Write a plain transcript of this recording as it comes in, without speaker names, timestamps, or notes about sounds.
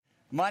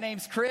My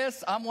name's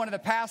Chris. I'm one of the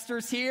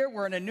pastors here.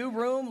 We're in a new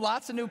room,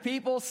 lots of new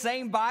people,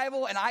 same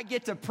Bible, and I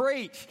get to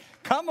preach.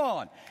 Come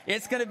on.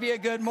 It's going to be a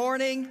good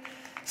morning.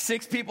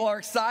 6 people are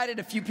excited.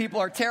 A few people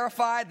are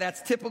terrified.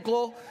 That's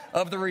typical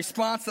of the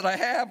response that I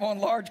have on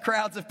large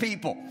crowds of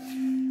people.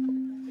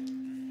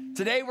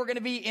 Today we're going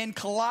to be in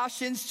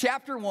Colossians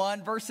chapter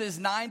 1, verses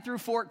 9 through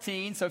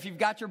 14. So if you've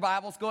got your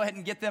Bibles, go ahead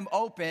and get them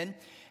open.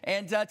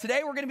 And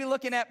today we're going to be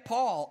looking at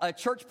Paul, a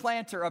church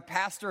planter, a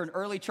pastor, an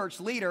early church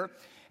leader.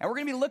 And we're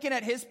going to be looking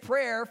at his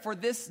prayer for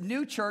this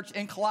new church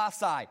in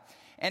Colossae.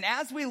 And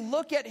as we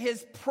look at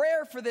his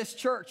prayer for this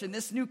church and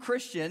this new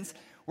Christians,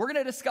 we're going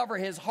to discover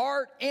his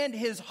heart and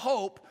his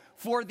hope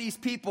for these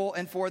people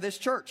and for this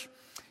church.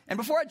 And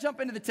before I jump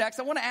into the text,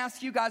 I want to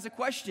ask you guys a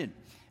question.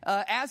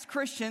 As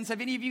Christians,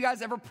 have any of you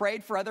guys ever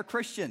prayed for other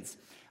Christians?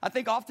 I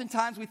think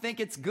oftentimes we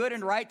think it's good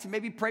and right to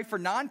maybe pray for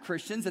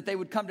non-Christians that they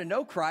would come to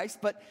know Christ.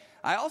 But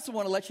I also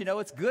want to let you know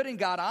it's good and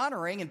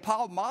God-honoring, and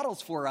Paul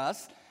models for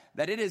us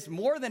that it is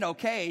more than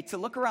okay to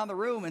look around the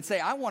room and say,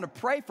 I want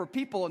to pray for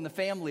people in the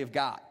family of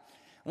God.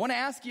 I want to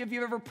ask you if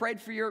you've ever prayed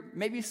for your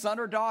maybe son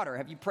or daughter.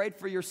 Have you prayed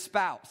for your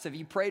spouse? Have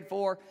you prayed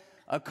for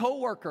a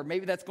coworker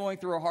maybe that's going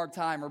through a hard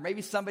time, or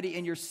maybe somebody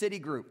in your city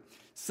group?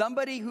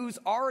 Somebody who's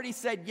already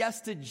said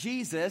yes to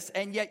Jesus,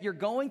 and yet you're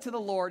going to the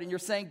Lord and you're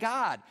saying,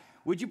 God,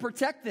 would you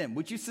protect them?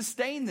 Would you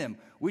sustain them?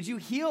 Would you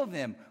heal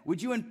them?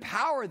 Would you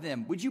empower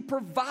them? Would you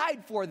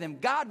provide for them?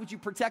 God, would you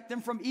protect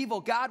them from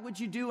evil? God, would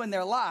you do in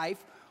their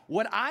life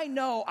what I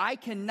know I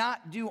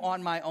cannot do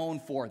on my own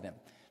for them?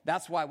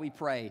 That's why we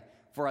pray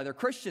for other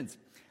Christians.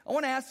 I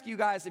want to ask you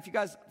guys if you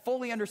guys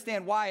fully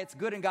understand why it's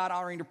good and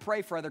God-honoring to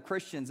pray for other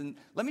Christians. And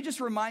let me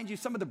just remind you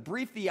some of the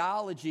brief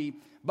theology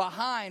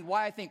behind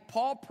why I think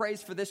Paul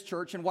prays for this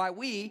church and why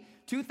we,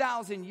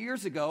 2,000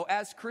 years ago,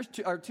 as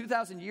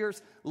 2,000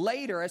 years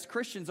later, as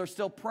Christians, are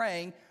still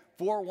praying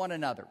for one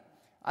another.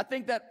 I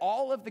think that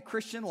all of the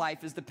Christian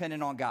life is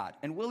dependent on God.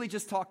 And Willie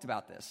just talked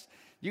about this.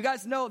 You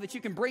guys know that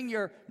you can bring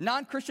your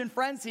non-Christian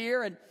friends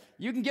here and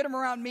you can get them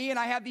around me, and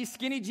I have these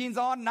skinny jeans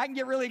on and I can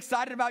get really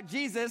excited about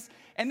Jesus,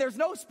 and there's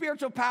no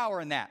spiritual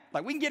power in that.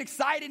 Like, we can get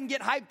excited and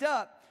get hyped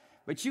up,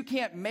 but you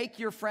can't make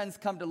your friends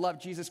come to love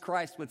Jesus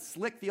Christ with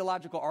slick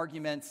theological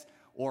arguments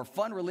or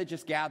fun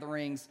religious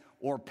gatherings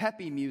or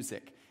peppy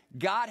music.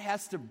 God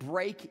has to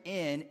break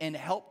in and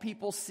help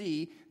people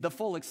see the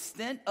full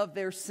extent of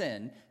their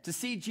sin, to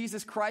see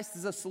Jesus Christ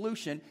as a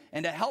solution,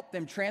 and to help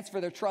them transfer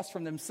their trust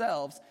from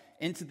themselves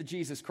into the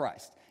Jesus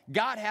Christ.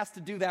 God has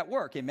to do that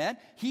work, amen?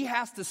 He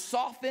has to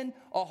soften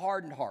a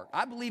hardened heart.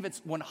 I believe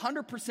it's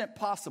 100%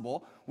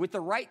 possible with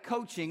the right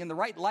coaching and the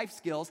right life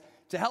skills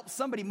to help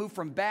somebody move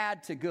from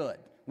bad to good.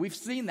 We've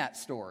seen that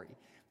story.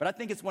 But I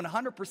think it's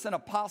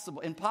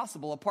 100%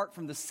 impossible apart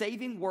from the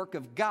saving work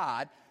of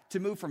God to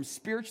move from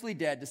spiritually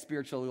dead to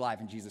spiritually alive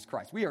in Jesus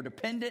Christ. We are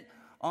dependent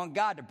on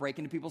God to break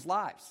into people's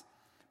lives.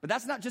 But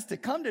that's not just to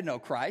come to know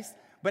Christ,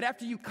 but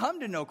after you come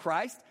to know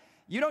Christ,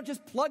 you don't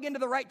just plug into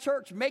the right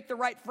church, make the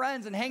right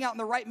friends, and hang out in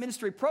the right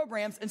ministry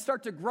programs and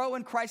start to grow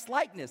in Christ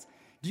likeness.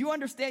 Do you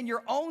understand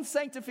your own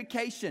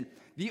sanctification,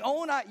 the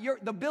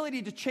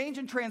ability to change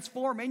and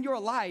transform in your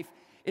life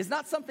is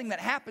not something that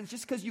happens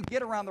just because you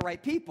get around the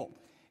right people.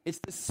 It's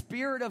the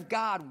Spirit of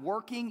God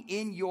working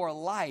in your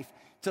life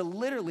to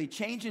literally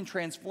change and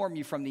transform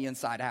you from the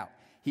inside out.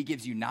 He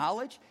gives you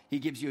knowledge, He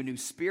gives you a new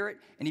spirit,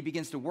 and He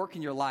begins to work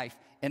in your life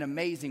in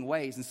amazing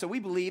ways. And so we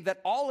believe that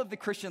all of the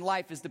Christian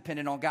life is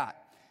dependent on God.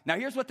 Now,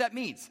 here's what that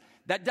means.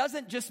 That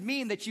doesn't just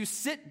mean that you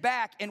sit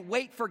back and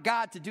wait for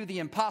God to do the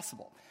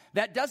impossible.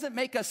 That doesn't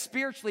make us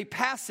spiritually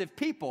passive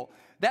people.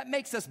 That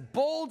makes us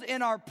bold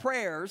in our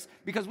prayers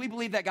because we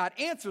believe that God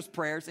answers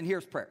prayers and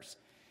hears prayers.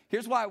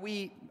 Here's why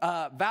we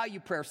value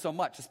prayer so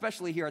much,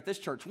 especially here at this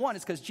church. One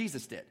is because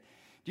Jesus did.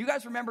 Do you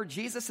guys remember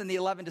Jesus and the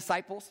 11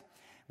 disciples?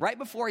 Right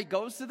before He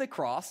goes to the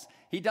cross,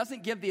 He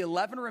doesn't give the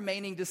 11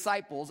 remaining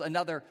disciples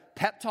another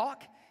pep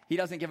talk. He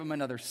doesn't give them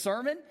another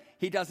sermon.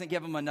 He doesn't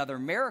give them another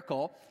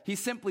miracle. He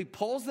simply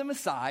pulls them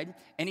aside,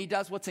 and He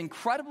does what's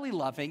incredibly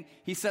loving.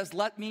 He says,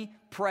 let me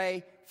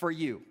pray for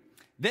you.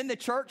 Then the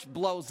church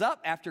blows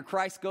up after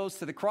Christ goes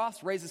to the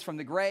cross, raises from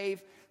the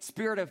grave.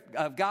 Spirit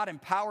of God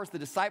empowers the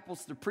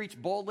disciples to preach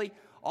boldly.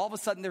 All of a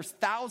sudden, there's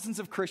thousands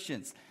of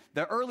Christians.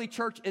 The early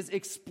church is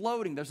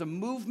exploding. There's a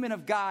movement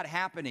of God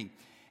happening.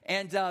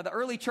 And the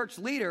early church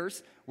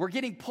leaders were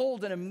getting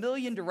pulled in a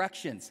million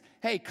directions.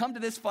 Hey, come to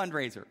this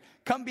fundraiser.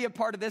 Come be a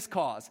part of this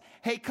cause.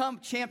 Hey, come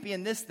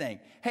champion this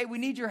thing. Hey, we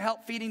need your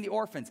help feeding the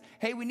orphans.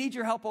 Hey, we need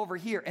your help over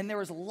here. And there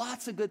was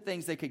lots of good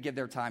things they could give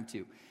their time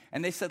to.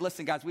 And they said,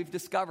 listen, guys, we've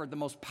discovered the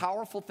most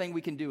powerful thing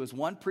we can do is,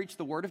 1, preach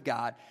the word of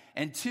God.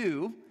 And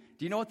 2,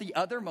 do you know what the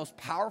other most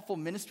powerful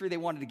ministry they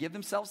wanted to give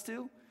themselves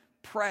to?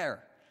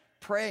 Prayer.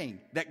 Praying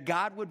that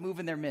God would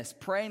move in their midst,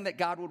 praying that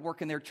God would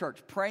work in their church,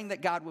 praying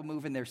that God would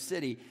move in their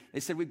city.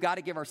 They said, we've got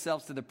to give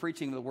ourselves to the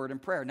preaching of the word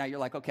and prayer. Now you're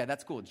like, okay,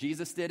 that's cool.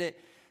 Jesus did it.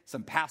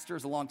 Some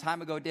pastors a long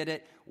time ago did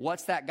it.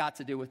 What's that got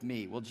to do with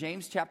me? Well,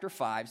 James chapter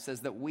 5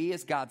 says that we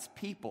as God's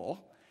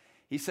people,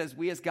 he says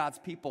we as God's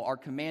people are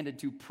commanded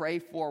to pray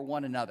for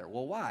one another.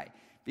 Well, why?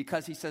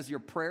 Because he says your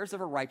prayers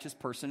of a righteous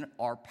person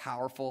are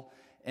powerful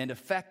and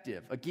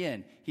effective.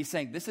 Again, he's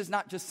saying this is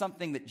not just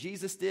something that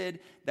Jesus did,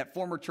 that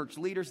former church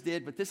leaders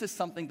did, but this is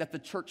something that the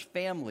church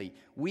family,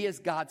 we as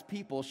God's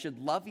people, should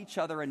love each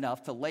other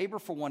enough to labor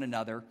for one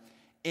another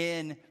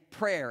in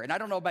prayer. And I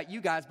don't know about you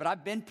guys, but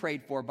I've been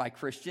prayed for by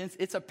Christians.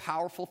 It's a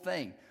powerful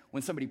thing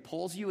when somebody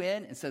pulls you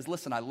in and says,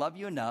 listen, I love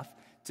you enough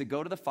to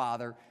go to the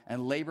Father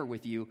and labor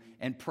with you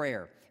in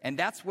prayer. And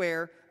that's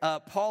where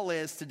Paul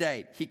is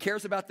today. He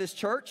cares about this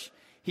church.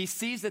 He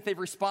sees that they've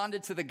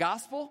responded to the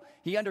gospel.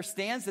 He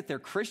understands that they're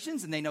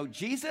Christians and they know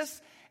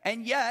Jesus.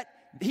 And yet,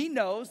 he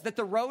knows that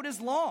the road is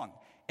long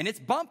and it's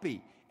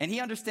bumpy. And he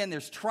understands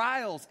there's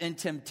trials and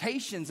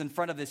temptations in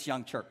front of this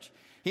young church.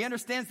 He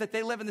understands that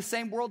they live in the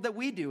same world that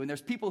we do. And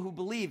there's people who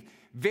believe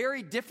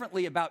very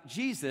differently about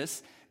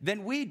Jesus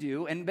than we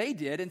do, and they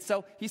did. And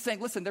so he's saying,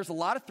 listen, there's a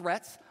lot of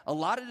threats, a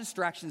lot of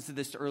distractions to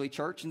this early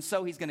church. And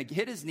so he's going to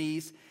hit his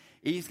knees.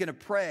 He's going to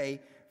pray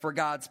for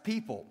God's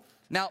people.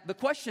 Now, the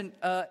question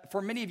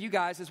for many of you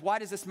guys is, why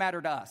does this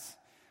matter to us?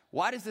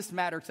 Why does this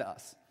matter to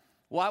us?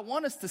 Well, I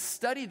want us to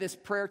study this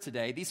prayer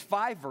today, these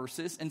 5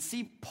 verses, and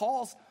see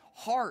Paul's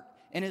heart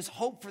and his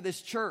hope for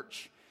this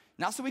church.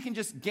 Not so we can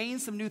just gain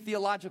some new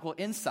theological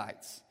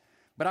insights,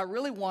 but I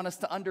really want us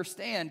to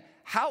understand,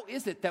 how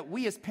is it that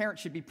we as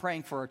parents should be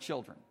praying for our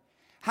children?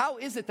 How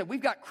is it that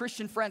we've got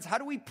Christian friends? How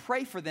do we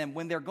pray for them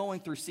when they're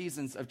going through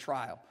seasons of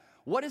trial?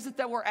 What is it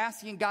that we're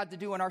asking God to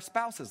do in our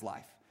spouse's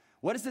life?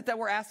 What is it that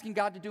we're asking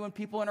God to do in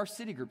people in our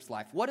city group's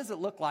life? What does it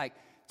look like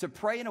to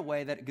pray in a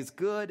way that is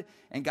good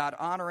and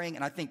God-honoring?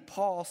 And I think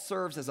Paul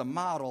serves as a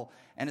model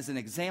and as an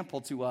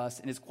example to us,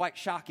 and is quite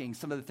shocking,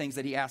 some of the things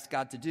that he asked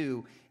God to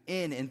do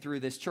in and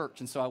through this church.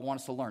 And so I want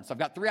us to learn. So I've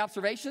got 3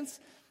 observations.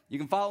 You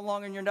can follow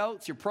along in your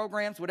notes, your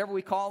programs, whatever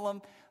we call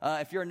them.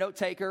 If you're a note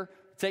taker,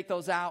 take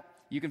those out.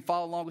 You can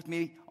follow along with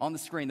me on the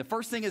screen. The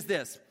first thing is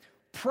this: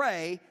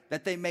 pray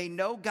that they may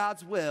know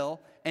God's will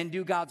and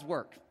do God's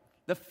work.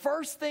 The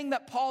first thing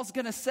that Paul's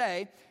going to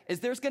say is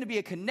there's going to be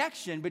a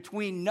connection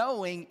between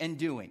knowing and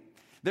doing.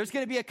 There's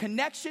going to be a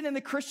connection in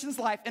the Christian's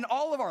life, in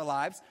all of our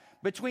lives,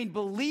 between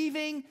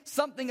believing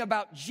something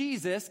about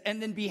Jesus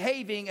and then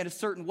behaving in a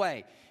certain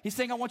way. He's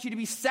saying, I want you to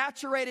be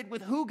saturated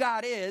with who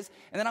God is,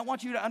 and then I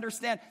want you to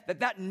understand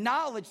that that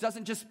knowledge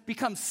doesn't just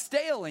become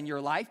stale in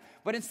your life,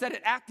 but instead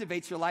it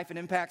activates your life and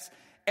impacts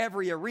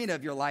every arena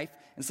of your life.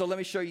 And so let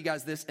me show you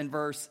guys this in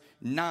verse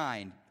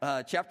 9.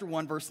 Chapter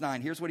 1, verse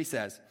 9. Here's what he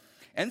says.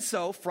 And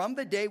so from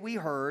the day we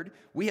heard,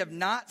 we have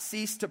not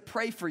ceased to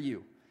pray for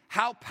you.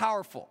 How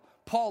powerful.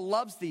 Paul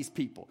loves these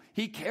people.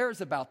 He cares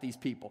about these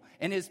people.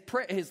 And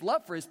his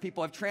love for his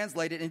people have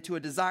translated into a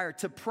desire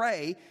to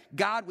pray,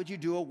 God, would you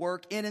do a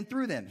work in and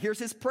through them? Here's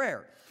his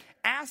prayer.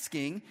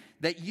 Asking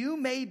that you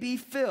may be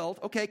filled,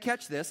 okay,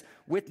 catch this,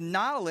 with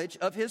knowledge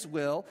of his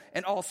will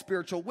and all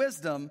spiritual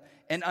wisdom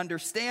and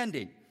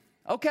understanding.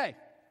 Okay,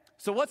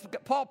 so what's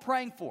Paul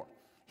praying for?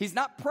 He's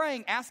not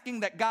praying, asking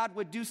that God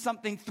would do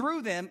something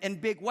through them in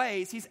big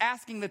ways. He's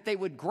asking that they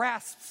would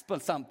grasp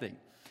something.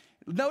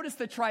 Notice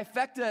the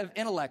trifecta of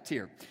intellect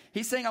here.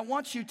 He's saying, I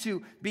want you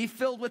to be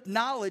filled with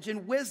knowledge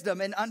and wisdom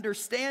and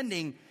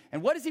understanding.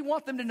 And what does he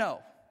want them to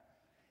know?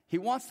 He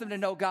wants them to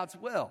know God's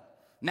will.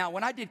 Now,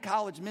 when I did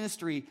college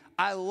ministry,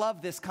 I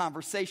love this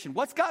conversation.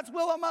 What's God's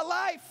will on my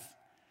life?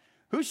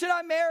 Who should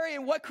I marry,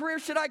 and what career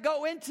should I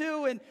go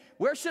into, and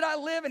where should I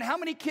live, and how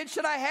many kids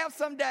should I have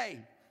someday?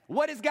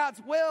 What is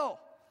God's will?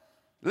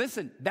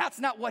 Listen, that's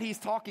not what he's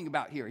talking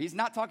about here. He's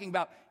not talking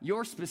about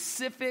your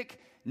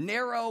specific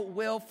narrow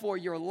will for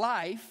your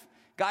life.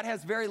 God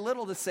has very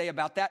little to say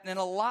about that, and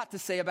a lot to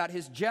say about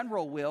his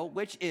general will,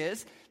 which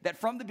is that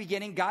from the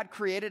beginning, God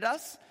created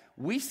us.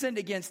 We sinned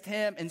against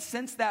him, and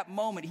since that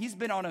moment, he's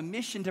been on a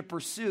mission to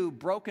pursue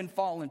broken,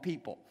 fallen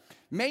people.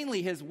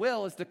 Mainly, his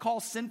will is to call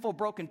sinful,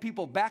 broken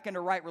people back into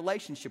right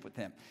relationship with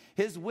him.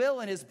 His will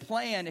and his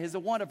plan is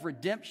a one of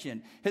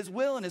redemption. His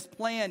will and his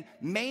plan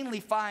mainly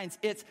finds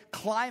its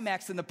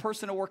climax in the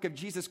personal work of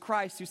Jesus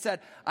Christ, who said,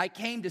 I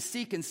came to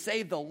seek and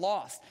save the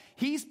lost.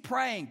 He's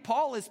praying,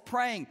 Paul is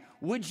praying,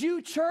 would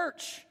you,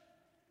 church,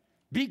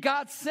 be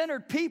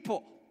God-centered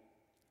people?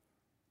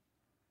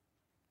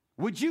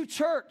 Would you,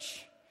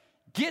 church,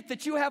 get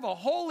that you have a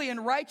holy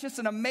and righteous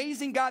and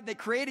amazing God that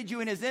created you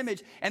in his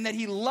image, and that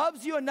he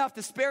loves you enough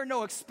to spare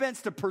no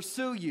expense to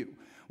pursue you?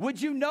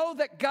 Would you know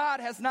that God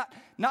has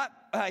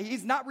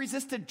he's not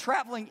resisted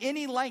traveling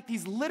any length?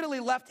 He's literally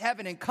left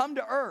heaven and come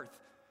to earth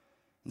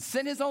and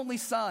sent his only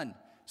son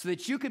so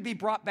that you could be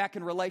brought back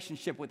in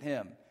relationship with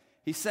him.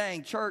 He's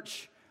saying,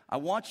 church, I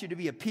want you to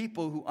be a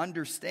people who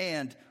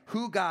understand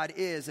who God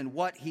is and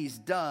what he's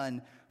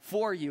done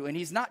for you. And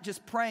he's not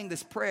just praying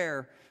this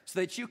prayer so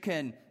that you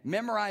can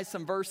memorize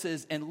some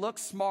verses and look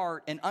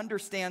smart and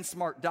understand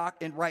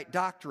right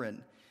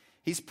doctrine.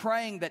 He's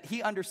praying that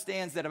he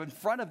understands that in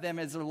front of them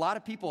is a lot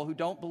of people who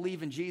don't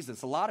believe in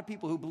Jesus, a lot of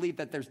people who believe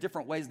that there's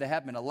different ways to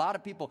heaven, a lot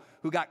of people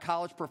who got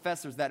college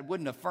professors that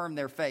wouldn't affirm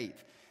their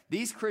faith.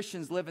 These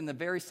Christians live in the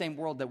very same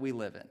world that we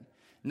live in.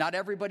 Not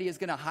everybody is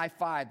going to high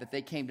five that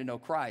they came to know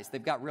Christ.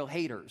 They've got real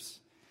haters.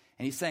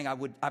 And he's saying,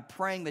 I'm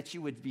praying that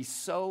you would be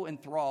so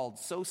enthralled,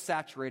 so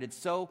saturated,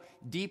 so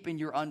deep in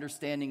your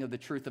understanding of the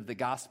truth of the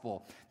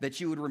gospel,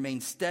 that you would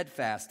remain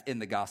steadfast in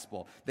the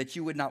gospel, that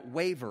you would not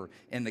waver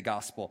in the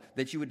gospel,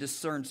 that you would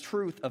discern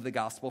truth of the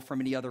gospel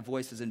from any other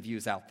voices and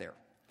views out there.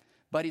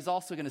 But he's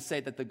also going to say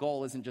that the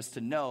goal isn't just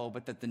to know,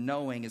 but that the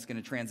knowing is going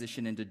to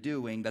transition into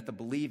doing, that the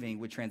believing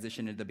would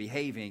transition into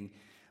behaving.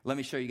 Let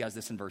me show you guys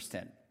this in verse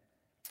 10.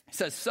 It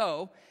says,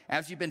 so,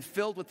 as you've been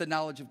filled with the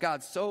knowledge of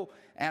God, so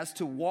as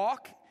to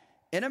walk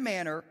in a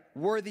manner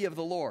worthy of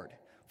the Lord,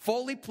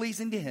 fully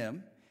pleasing to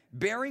him,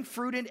 bearing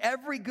fruit in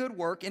every good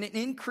work, and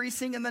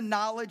increasing in the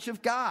knowledge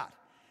of God.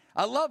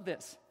 I love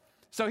this.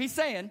 So he's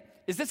saying,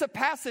 is this a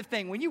passive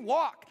thing? When you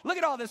walk, look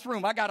at all this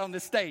room I got on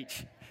this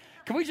stage.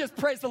 Can we just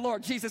praise the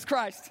Lord Jesus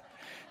Christ?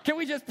 Can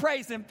we just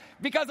praise him?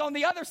 Because on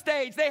the other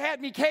stage, they had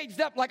me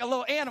caged up like a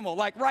little animal,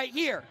 like right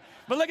here.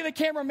 But look at the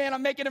cameraman,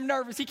 I'm making him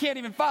nervous. He can't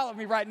even follow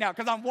me right now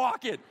because I'm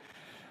walking.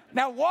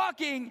 Now,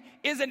 walking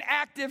is an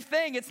active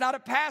thing. It's not a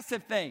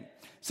passive thing.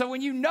 So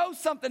when you know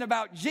something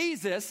about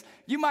Jesus,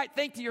 you might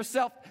think to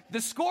yourself, the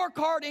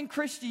scorecard in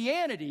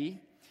Christianity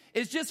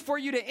is just for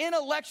you to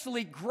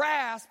intellectually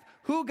grasp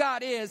who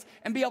God is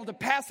and be able to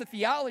pass a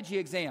theology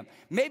exam.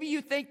 Maybe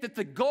you think that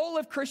the goal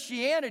of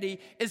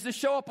Christianity is to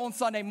show up on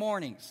Sunday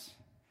mornings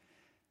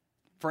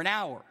for an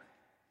hour,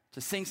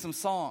 to sing some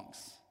songs,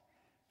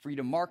 for you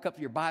to mark up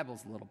your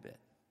Bibles a little bit.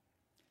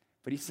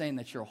 But he's saying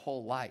that your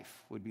whole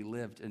life would be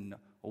lived in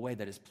a way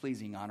that is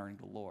pleasing, honoring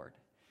the Lord.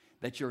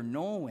 That your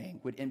knowing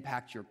would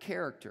impact your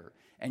character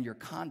and your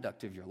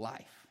conduct of your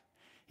life.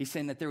 He's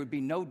saying that there would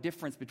be no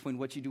difference between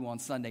what you do on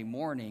Sunday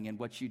morning and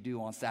what you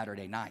do on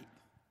Saturday night.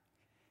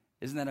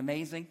 Isn't that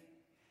amazing?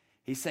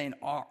 He's saying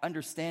our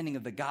understanding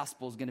of the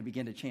gospel is going to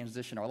begin to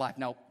transition our life.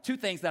 Now, two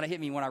things that hit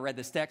me when I read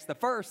this text. The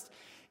first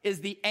is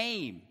the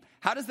aim.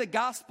 How does the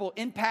gospel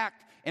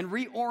impact and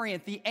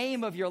reorient the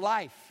aim of your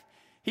life?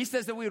 He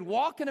says that we would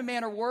walk in a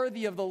manner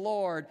worthy of the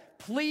Lord,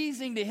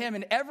 pleasing to him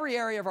in every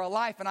area of our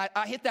life. And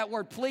I hit that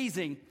word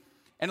pleasing,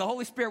 and the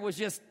Holy Spirit was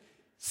just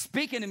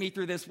speaking to me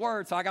through this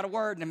word. So I got a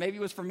word, and maybe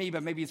it was for me,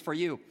 but maybe it's for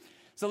you.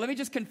 So let me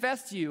just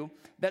confess to you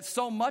that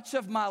so much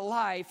of my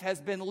life has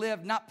been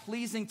lived not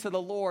pleasing to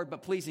the Lord,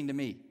 but pleasing to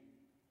me.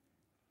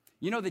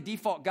 You know the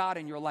default God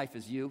in your life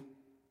is you,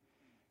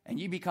 and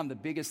you become the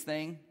biggest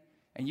thing.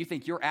 And you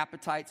think your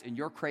appetites and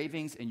your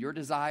cravings and your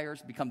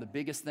desires become the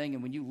biggest thing.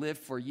 And when you live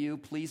for you,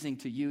 pleasing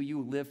to you,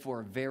 you live for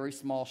a very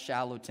small,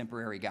 shallow,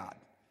 temporary God.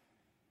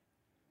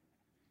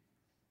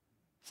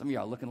 Some of you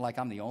are looking like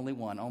I'm the only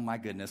one. Oh my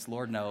goodness,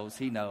 Lord knows,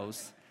 he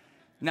knows.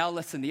 Now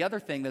listen, the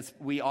other thing that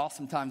we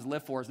oftentimes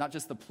live for is not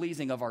just the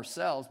pleasing of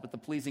ourselves, but the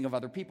pleasing of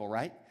other people,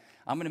 right?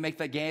 I'm going to make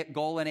the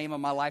goal and aim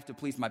of my life to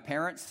please my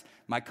parents,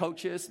 my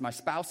coaches, my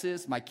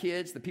spouses, my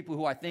kids, the people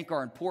who I think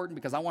are important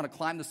because I want to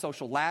climb the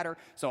social ladder,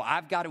 so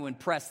I've got to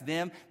impress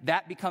them.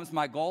 That becomes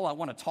my goal. I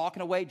want to talk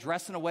in a way,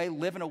 dress in a way,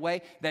 live in a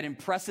way that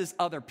impresses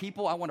other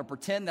people. I want to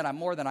pretend that I'm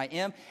more than I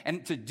am.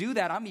 And to do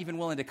that, I'm even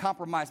willing to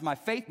compromise my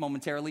faith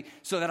momentarily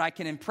so that I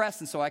can impress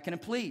and so I can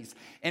please.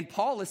 And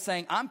Paul is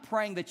saying, I'm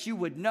praying that you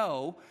would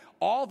know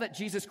all that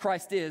Jesus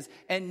Christ is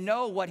and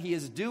know what he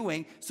is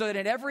doing so that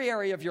in every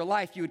area of your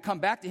life you would come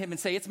back to him and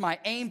say, it's my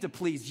aim to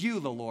please you,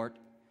 the Lord.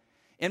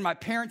 In my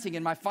parenting,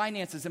 in my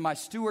finances, in my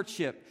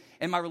stewardship,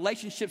 in my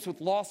relationships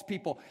with lost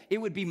people, it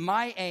would be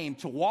my aim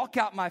to walk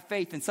out my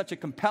faith in such a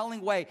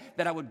compelling way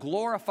that I would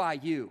glorify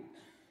you.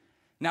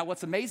 Now,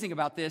 what's amazing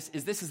about this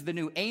is the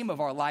new aim of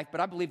our life,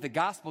 but I believe the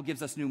gospel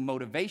gives us new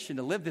motivation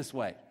to live this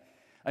way.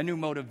 A new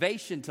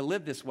motivation to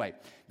live this way.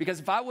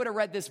 Because if I would have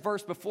read this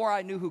verse before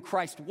I knew who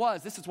Christ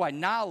was, this is why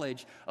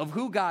knowledge of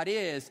who God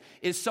is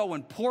so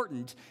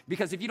important.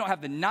 Because if you don't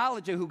have the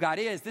knowledge of who God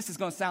is, this is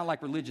going to sound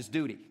like religious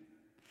duty.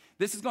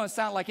 This is going to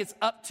sound like it's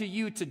up to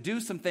you to do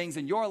some things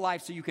in your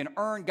life so you can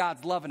earn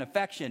God's love and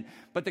affection.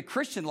 But the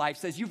Christian life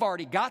says you've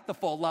already got the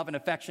full love and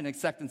affection and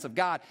acceptance of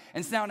God.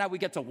 And so now we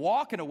get to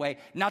walk in a way,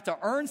 not to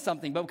earn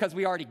something, but because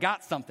we already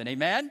got something.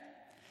 Amen?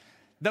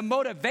 The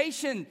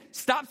motivation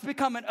stops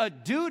becoming a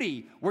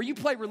duty where you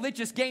play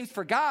religious games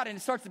for God and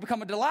it starts to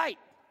become a delight.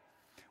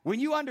 When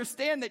you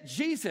understand that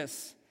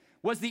Jesus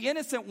was the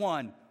innocent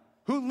one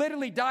who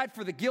literally died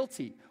for the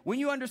guilty, when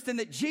you understand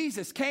that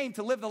Jesus came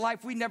to live the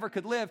life we never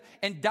could live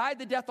and died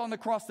the death on the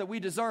cross that we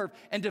deserve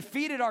and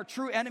defeated our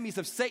true enemies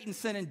of Satan,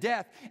 sin, and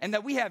death, and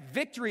that we have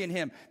victory in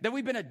him, that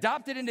we've been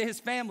adopted into his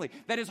family,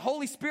 that his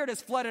Holy Spirit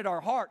has flooded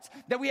our hearts,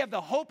 that we have the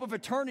hope of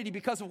eternity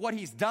because of what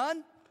he's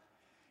done,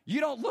 you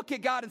don't look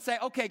at God and say,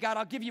 okay, God,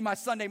 I'll give you my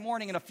Sunday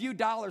morning and a few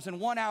dollars in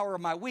 1 hour of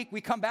my week.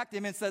 We come back to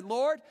him and said,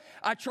 Lord,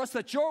 I trust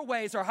that your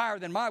ways are higher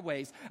than my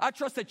ways. I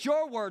trust that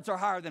your words are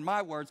higher than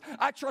my words.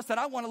 I trust that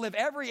I want to live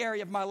every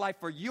area of my life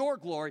for your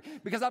glory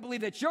because I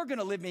believe that you're going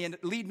to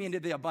lead me into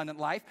the abundant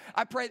life.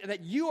 I pray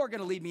that you are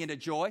going to lead me into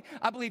joy.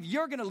 I believe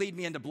you're going to lead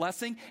me into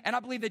blessing. And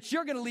I believe that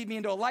you're going to lead me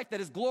into a life that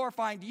is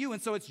glorifying to you.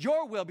 And so it's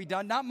your will be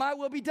done, not my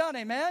will be done.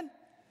 Amen?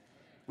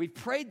 We've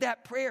prayed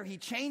that prayer. He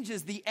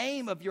changes the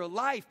aim of your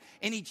life,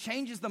 and he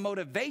changes the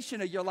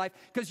motivation of your life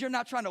because you're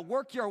not trying to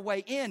work your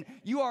way in.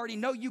 You already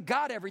know you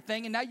got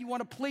everything, and now you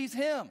want to please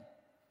him.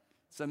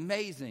 It's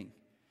amazing.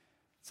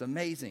 It's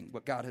amazing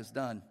what God has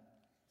done.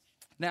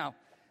 Now,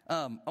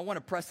 I want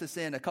to press this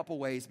in a couple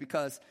ways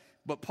because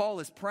what Paul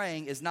is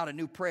praying is not a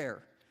new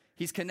prayer.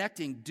 He's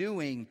connecting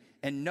doing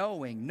and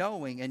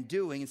knowing and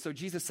doing. And so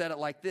Jesus said it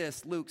like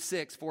this, Luke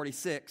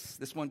 6:46.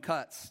 This one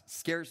cuts,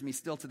 scares me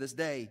still to this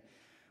day.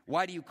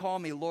 Why do you call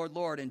me Lord,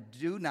 Lord,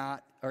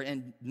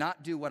 and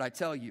not do what I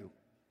tell you?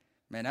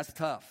 Man, that's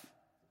tough.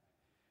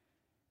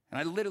 And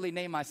I literally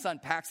named my son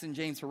Paxton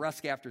James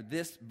Haruska after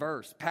this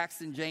verse.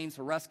 Paxton James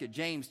Haruska,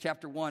 James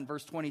chapter 1,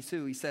 verse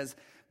 22. He says,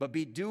 but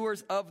be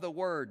doers of the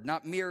word,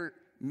 not mere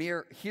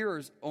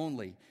hearers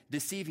only,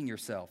 deceiving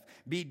yourself.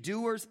 Be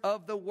doers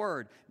of the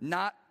word,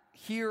 not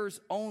hearers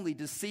only,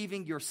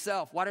 deceiving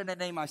yourself. Why did I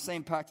name my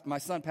son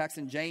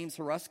Paxton James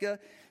Haruska?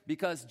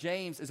 Because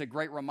James is a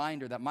great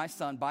reminder that my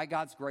son, by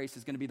God's grace,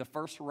 is going to be the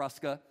first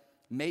Haruska,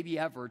 maybe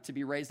ever, to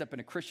be raised up in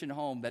a Christian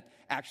home that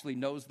actually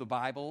knows the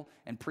Bible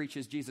and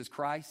preaches Jesus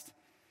Christ.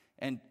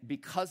 And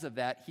because of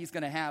that, he's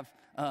going to have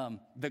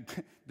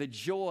the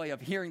joy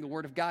of hearing the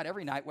word of God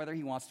every night, whether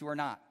he wants to or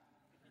not.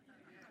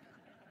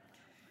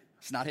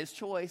 It's not his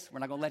choice. We're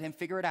not going to let him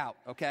figure it out,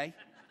 okay?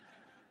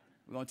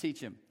 We're going to teach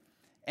him.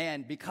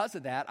 And because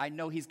of that, I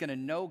know he's going to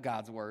know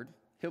God's word.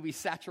 He'll be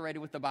saturated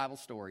with the Bible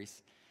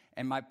stories.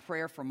 And my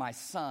prayer for my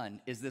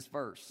son is this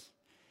verse,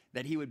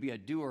 that he would be a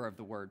doer of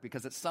the word,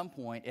 because at some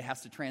point it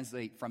has to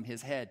translate from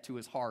his head to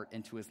his heart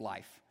and to his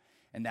life.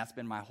 And that's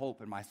been my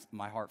hope and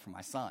my heart for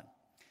my son.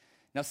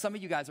 Now, some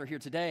of you guys are here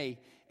today,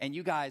 and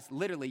you guys,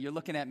 literally, you're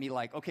looking at me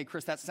like, okay,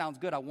 Chris, that sounds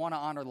good. I want to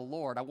honor the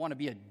Lord. I want to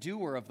be a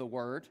doer of the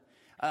word.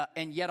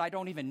 And yet I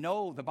don't even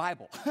know the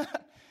Bible.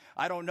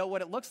 I don't know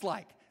what it looks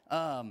like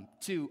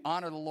to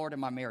honor the Lord in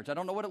my marriage. I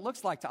don't know what it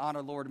looks like to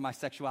honor the Lord in my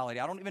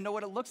sexuality. I don't even know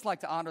what it looks like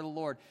to honor the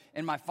Lord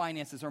in my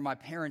finances or my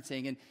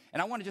parenting.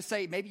 And I want to just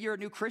say, maybe you're a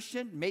new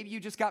Christian. Maybe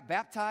you just got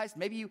baptized.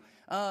 Maybe you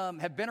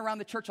have been around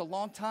the church a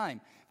long time,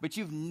 but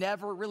you've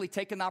never really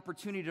taken the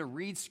opportunity to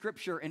read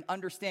Scripture and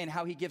understand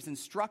how he gives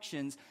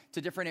instructions to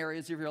different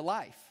areas of your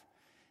life.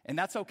 And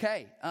that's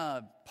okay.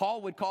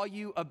 Paul would call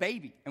you a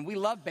baby, and we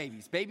love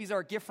babies. Babies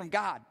are a gift from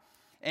God,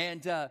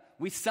 and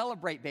we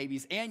celebrate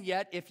babies. And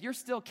yet, if you're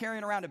still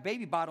carrying around a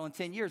baby bottle in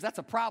 10 years, that's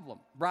a problem,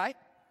 right?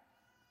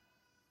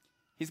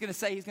 He's going to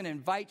say he's going to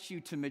invite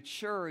you to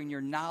mature in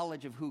your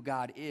knowledge of who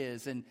God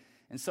is. And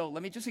so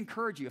let me just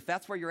encourage you, if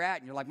that's where you're at,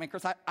 and you're like, man,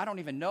 Chris, I don't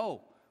even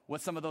know what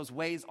some of those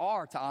ways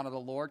are to honor the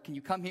Lord. Can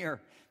you come here,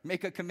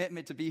 make a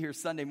commitment to be here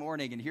Sunday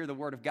morning and hear the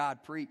word of God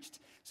preached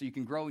so you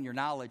can grow in your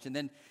knowledge, and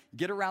then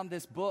get around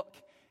this book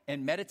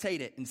and meditate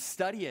it and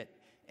study it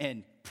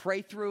and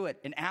pray through it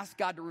and ask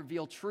God to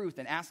reveal truth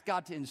and ask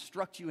God to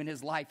instruct you in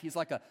his life. He's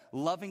like a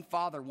loving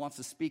father wants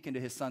to speak into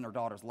his son or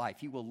daughter's life.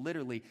 He will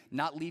literally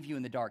not leave you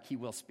in the dark. He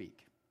will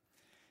speak.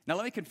 Now,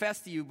 let me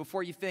confess to you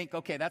before you think,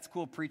 okay, that's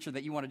cool, preacher,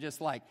 that you want to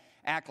just like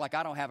act like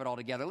I don't have it all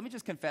together. Let me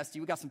just confess to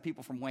you, we got some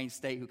people from Wayne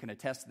State who can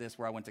attest to this,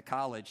 where I went to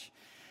college,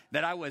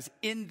 that I was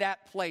in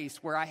that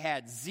place where I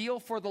had zeal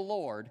for the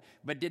Lord,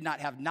 but did not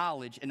have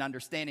knowledge and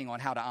understanding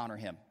on how to honor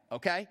him,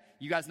 okay?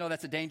 You guys know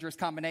that's a dangerous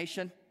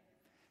combination?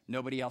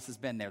 Nobody else has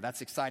been there.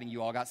 That's exciting.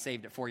 You all got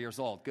saved at 4 years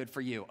old. Good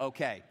for you.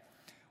 Okay.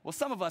 Well,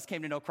 some of us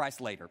came to know Christ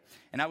later.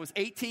 And I was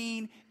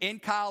 18 in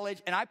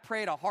college, and I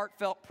prayed a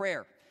heartfelt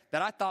prayer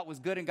that I thought was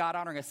good and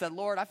God-honoring. I said,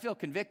 Lord, I feel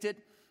convicted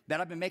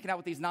that I've been making out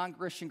with these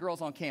non-Christian girls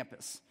on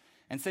campus.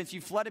 And since you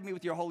flooded me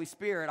with your Holy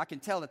Spirit, I can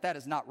tell that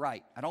is not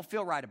right. I don't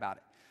feel right about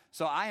it.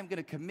 So I am going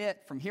to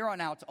commit from here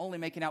on out to only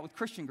making out with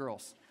Christian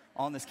girls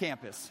on this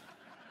campus.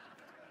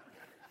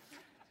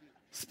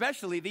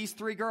 Especially these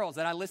 3 girls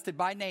that I listed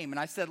by name. And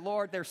I said,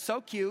 Lord, they're so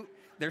cute.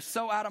 They're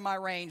so out of my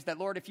range that,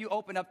 Lord, if you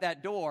open up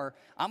that door,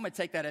 I'm going to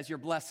take that as your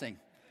blessing.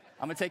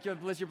 I'm going to take your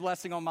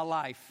blessing on my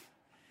life.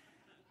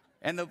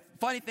 And the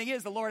funny thing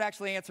is, the Lord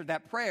actually answered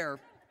that prayer.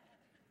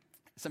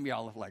 Some of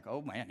y'all are like,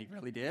 oh, man, he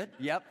really did?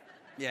 Yep.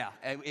 Yeah,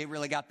 it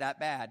really got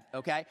that bad,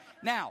 okay?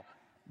 Now,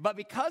 but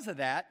because of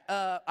that,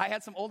 I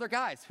had some older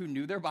guys who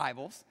knew their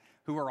Bibles,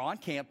 who were on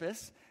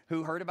campus,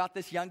 who heard about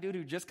this young dude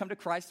who just come to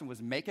Christ and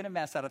was making a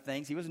mess out of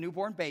things. He was a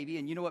newborn baby,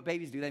 and you know what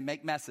babies do. They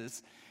make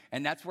messes,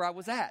 and that's where I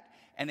was at.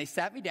 And they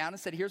sat me down and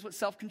said, here's what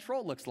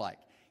self-control looks like.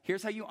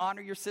 Here's how you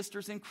honor your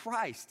sisters in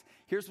Christ.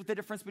 Here's what the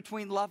difference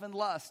between love and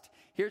lust.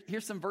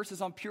 Here's some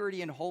verses on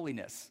purity and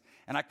holiness.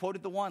 And I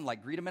quoted the one,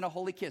 like, greet them in a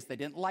holy kiss. They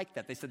didn't like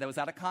that. They said that was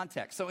out of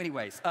context. So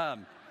anyways,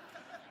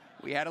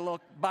 we had a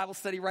little Bible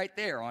study right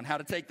there on how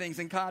to take things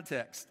in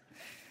context.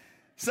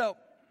 So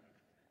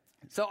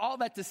all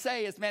that to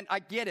say is, man, I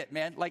get it,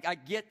 man. Like, I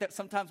get that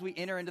sometimes we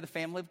enter into the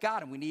family of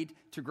God and we need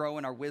to grow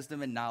in our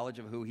wisdom and knowledge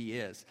of who he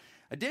is.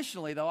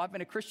 Additionally, though, I've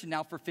been a Christian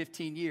now for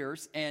 15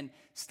 years and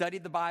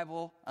studied the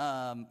Bible,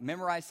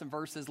 memorized some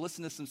verses,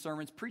 listened to some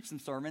sermons, preached some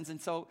sermons. And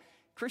so,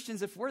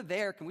 Christians, if we're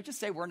there, can we just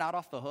say we're not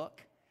off the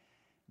hook?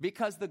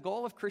 Because the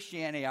goal of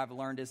Christianity, I've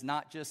learned, is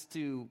not just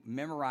to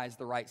memorize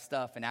the right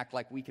stuff and act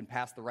like we can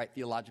pass the right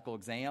theological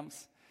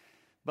exams,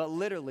 but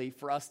literally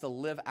for us to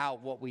live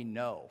out what we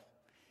know.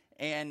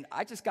 And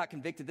I just got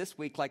convicted this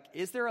week, like,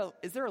 is there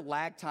a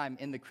lag time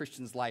in the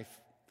Christian's life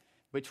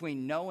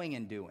between knowing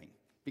and doing?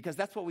 Because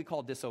that's what we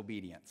call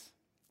disobedience.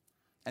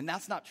 And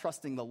that's not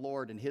trusting the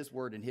Lord and his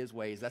word and his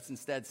ways. That's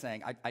instead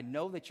saying, I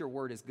know that your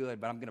word is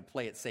good, but I'm going to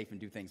play it safe and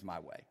do things my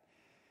way.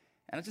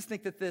 And I just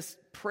think that this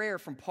prayer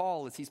from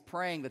Paul is he's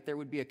praying that there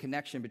would be a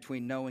connection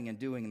between knowing and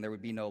doing and there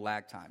would be no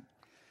lag time.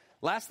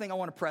 Last thing I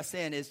want to press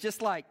in is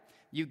just like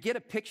you get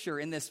a picture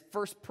in this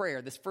first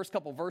prayer, this first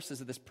couple verses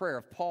of this prayer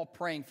of Paul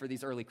praying for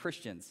these early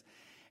Christians.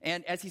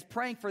 And as he's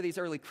praying for these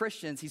early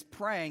Christians, he's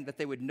praying that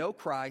they would know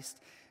Christ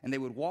and they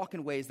would walk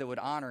in ways that would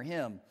honor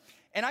him.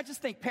 And I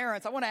just think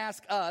parents, I want to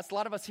ask us, a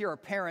lot of us here are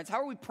parents, how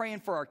are we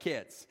praying for our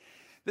kids?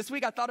 This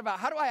week I thought about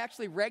how do I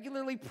actually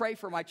regularly pray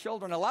for my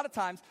children? A lot of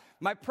times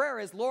my prayer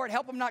is, Lord,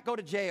 help them not go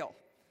to jail.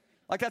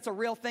 Like that's a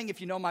real thing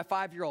if you know my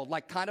 5-year-old,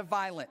 like kind of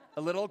violent,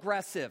 a little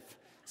aggressive.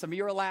 Some of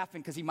you are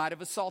laughing because he might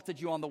have assaulted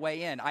you on the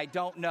way in. I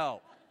don't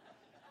know.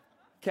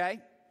 Okay?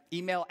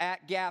 Email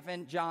at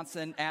Gavin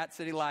Johnson at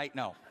City Light.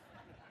 No.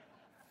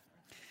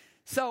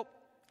 So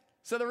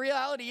the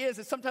reality is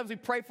sometimes we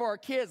pray for our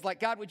kids like,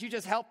 God, would you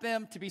just help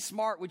them to be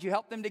smart? Would you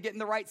help them to get in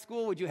the right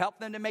school? Would you help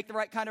them to make the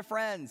right kind of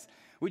friends?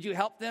 Would you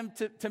help them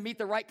to meet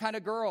the right kind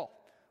of girl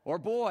or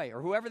boy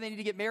or whoever they need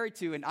to get married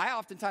to? And I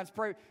oftentimes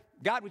pray,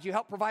 God, would you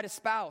help provide a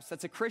spouse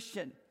that's a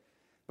Christian,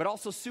 but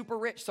also super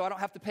rich so I don't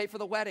have to pay for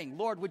the wedding?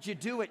 Lord, would you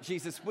do it,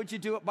 Jesus? Would you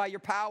do it by your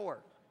power?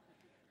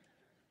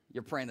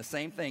 You're praying the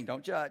same thing.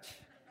 Don't judge.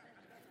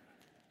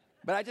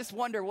 But I just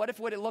wonder, what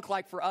would it look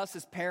like for us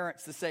as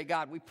parents to say,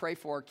 God, we pray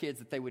for our kids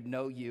that they would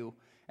know you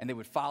and they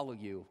would follow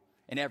you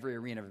in every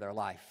arena of their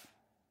life.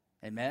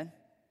 Amen?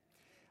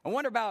 I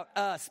wonder about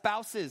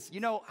spouses.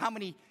 You know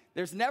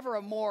there's never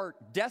a more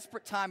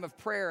desperate time of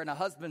prayer in a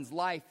husband's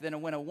life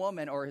than when a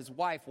woman or his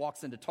wife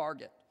walks into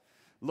Target.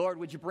 Lord,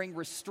 would you bring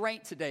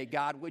restraint today,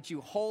 God? Would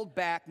you hold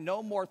back?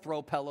 No more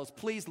throw pillows.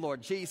 Please,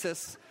 Lord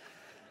Jesus.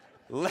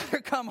 Let her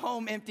come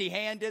home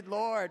empty-handed,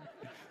 Lord.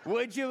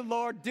 Would you,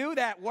 Lord, do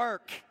that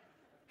work?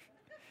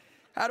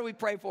 How do we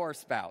pray for our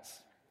spouse?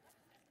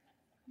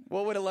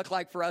 What would it look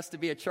like for us to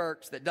be a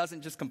church that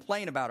doesn't just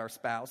complain about our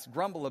spouse,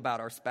 grumble about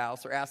our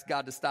spouse, or ask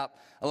God to stop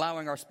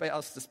allowing our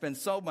spouse to spend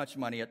so much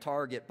money at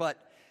Target, but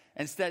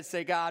instead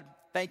say, God,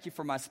 thank you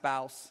for my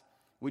spouse.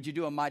 Would you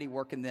do a mighty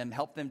work in them?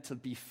 Help them to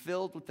be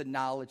filled with the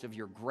knowledge of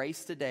your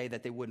grace today,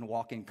 that they wouldn't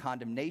walk in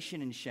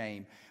condemnation and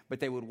shame, but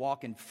they would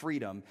walk in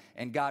freedom.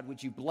 And God,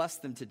 would you bless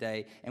them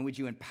today, and would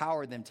you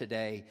empower them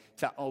today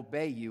to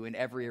obey you in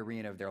every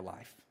arena of their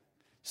life?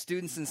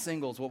 Students and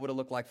singles, what would it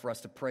look like for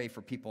us to pray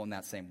for people in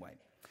that same way?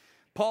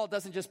 Paul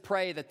doesn't just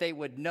pray that they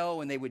would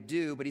know and they would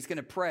do, but he's going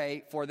to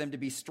pray for them to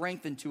be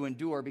strengthened to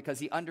endure, because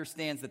he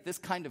understands that this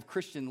kind of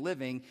Christian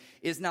living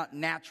is not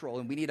natural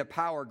and we need a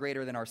power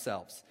greater than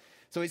ourselves.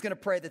 So he's going to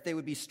pray that they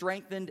would be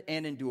strengthened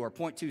and endure.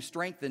 Point 2,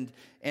 strengthened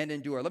and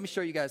endure. Let me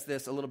show you guys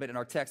this a little bit in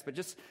our text, but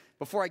just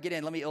before I get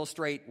in, let me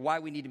illustrate why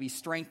we need to be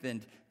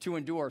strengthened to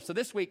endure. So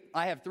this week,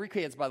 I have 3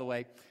 kids, by the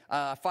way.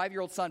 A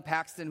 5-year-old son,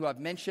 Paxton, who I've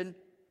mentioned.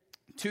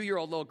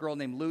 2-year-old little girl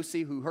named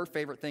Lucy, who her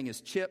favorite thing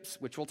is chips,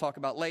 which we'll talk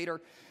about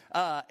later.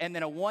 And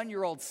then a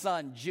 1-year-old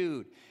son,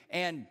 Jude.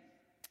 And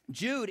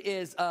Jude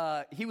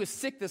he was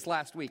sick this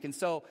last week. And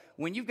so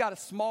when you've got a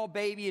small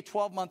baby, a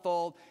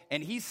 12-month-old,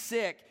 and he's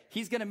sick,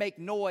 he's going to make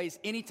noise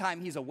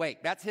anytime he's awake.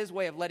 That's his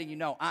way of letting you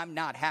know, I'm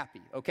not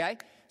happy, okay?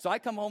 So I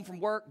come home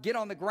from work, get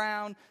on the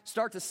ground,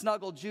 start to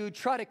snuggle Jude,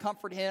 try to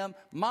comfort him.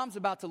 Mom's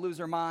about to lose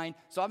her mind.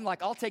 So I'm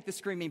like, I'll take the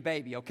screaming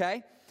baby,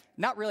 okay?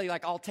 Not really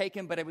like I'll take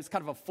him, but it was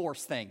kind of a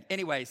forced thing.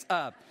 Anyways,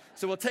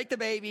 so we'll take the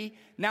baby.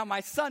 Now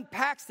my son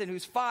Paxton,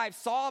 who's 5,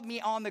 saw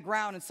me on the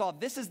ground and saw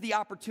this is the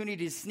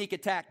opportunity to sneak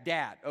attack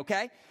Dad,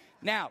 okay?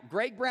 Now,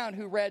 Greg Brown,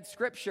 who read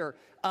scripture,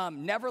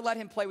 never let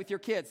him play with your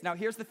kids. Now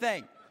here's the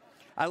thing.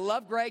 I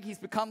love Greg. He's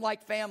become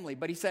like family.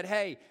 But he said,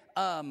 hey,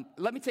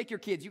 let me take your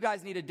kids. You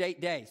guys need a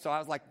date day. So I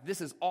was like,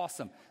 this is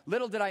awesome.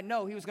 Little did I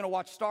know he was going to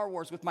watch Star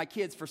Wars with my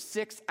kids for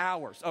 6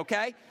 hours,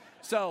 okay?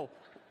 So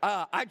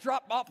I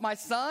dropped off my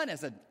son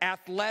as an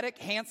athletic,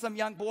 handsome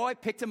young boy,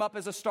 picked him up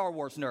as a Star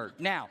Wars nerd.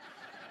 Now,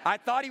 I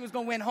thought he was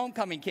going to win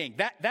Homecoming King.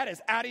 That is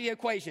out of the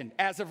equation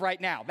as of right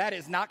now. That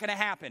is not going to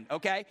happen,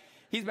 okay?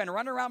 He's been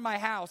running around my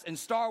house in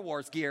Star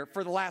Wars gear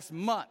for the last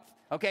month,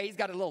 okay? He's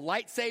got a little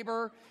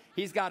lightsaber.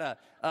 He's got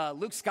a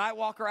Luke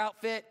Skywalker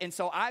outfit. And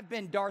so I've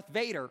been Darth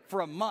Vader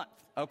for a month,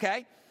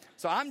 okay?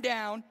 So I'm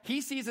down. He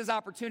sees his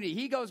opportunity.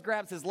 He goes,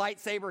 grabs his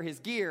lightsaber, his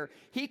gear.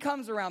 He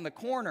comes around the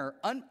corner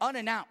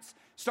unannounced,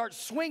 starts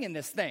swinging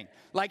this thing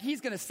like he's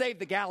going to save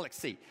the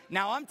galaxy.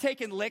 Now I'm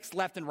taking licks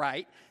left and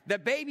right. The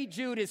baby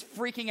Jude is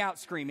freaking out,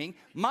 screaming.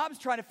 Mom's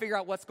trying to figure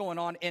out what's going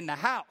on in the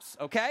house,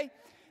 okay?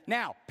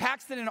 Now,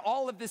 Paxton, in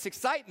all of this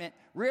excitement,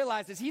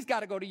 realizes he's got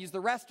to go to use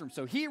the restroom.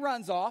 So he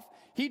runs off.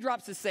 He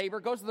drops his saber,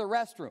 goes to the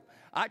restroom.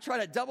 I try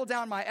to double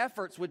down my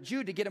efforts with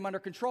Jude to get him under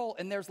control,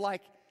 and there's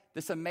like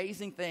this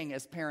amazing thing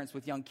as parents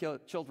with young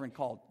children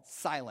called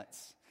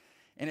silence,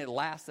 and it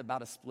lasts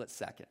about a split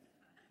second.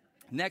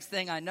 Next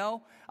thing I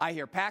know, I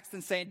hear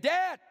Paxton saying,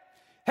 Dad,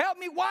 help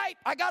me wipe.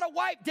 I got to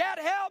wipe. Dad,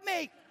 help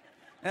me.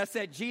 And I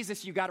said,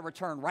 Jesus, you got to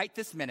return right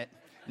this minute.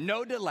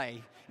 No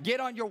delay. Get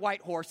on your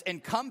white horse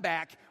and come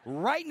back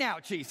right now,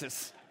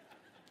 Jesus.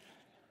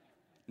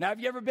 Now, have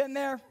you ever been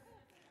there?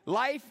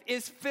 Life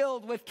is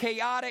filled with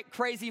chaotic,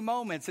 crazy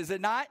moments, is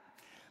it not?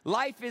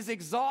 Life is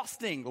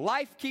exhausting.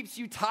 Life keeps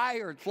you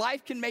tired.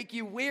 Life can make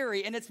you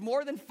weary, and it's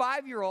more than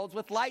 5-year-olds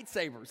with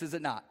lightsabers, is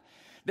it not?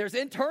 There's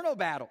internal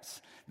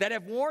battles that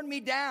have worn me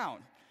down.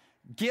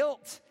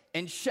 Guilt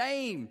and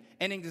shame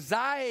and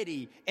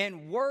anxiety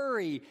and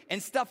worry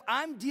and stuff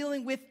I'm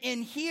dealing with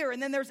in here.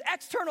 And then there's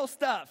external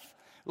stuff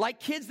like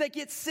kids that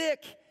get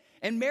sick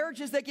and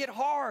marriages that get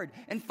hard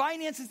and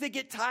finances that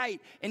get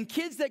tight and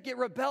kids that get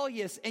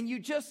rebellious. And you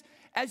just,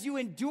 as you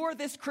endure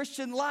this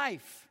Christian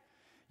life,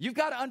 you've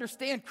got to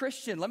understand,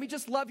 Christian, let me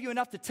just love you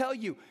enough to tell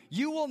you,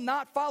 you will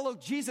not follow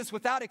Jesus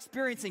without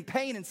experiencing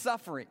pain and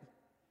suffering.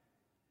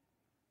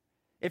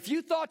 If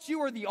you thought you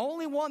were the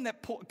only one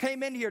that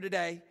came in here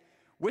today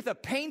with a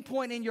pain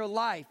point in your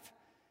life,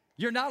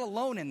 you're not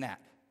alone in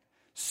that.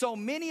 So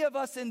many of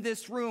us in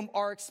this room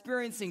are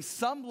experiencing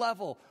some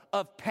level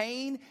of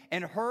pain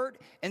and hurt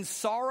and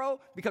sorrow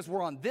because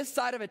we're on this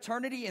side of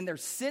eternity and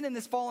there's sin in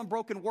this fallen,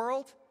 broken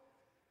world.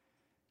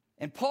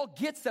 And Paul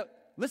gets that,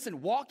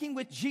 listen, walking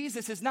with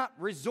Jesus is not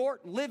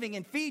resort living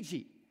in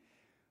Fiji.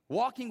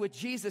 Walking with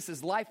Jesus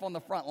is life on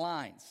the front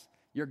lines.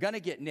 You're going to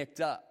get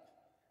nicked up.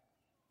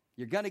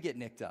 You're going to get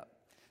nicked up.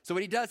 So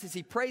what he does is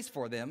he prays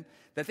for them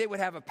that they would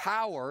have a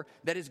power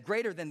that is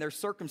greater than their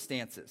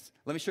circumstances.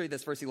 Let me show you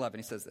this, verse 11.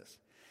 He says this: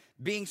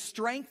 being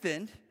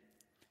strengthened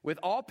with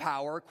all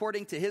power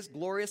according to his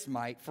glorious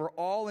might for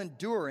all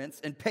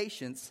endurance and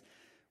patience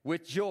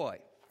with joy.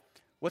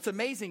 What's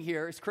amazing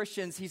here is,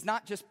 Christians, he's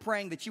not just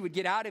praying that you would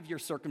get out of your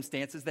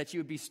circumstances, that you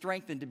would be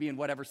strengthened to be in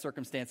whatever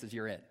circumstances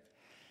you're in.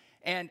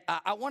 And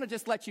I want to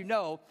just let you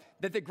know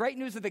that the great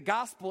news of the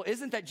gospel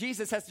isn't that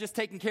Jesus has just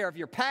taken care of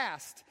your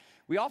past.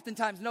 We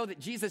oftentimes know that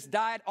Jesus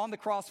died on the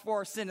cross for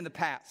our sin in the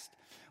past.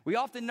 We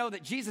often know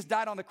that Jesus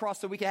died on the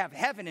cross so we can have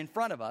heaven in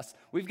front of us.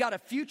 We've got a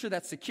future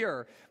that's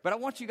secure. But I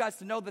want you guys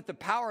to know that the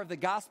power of the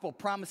gospel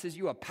promises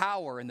you a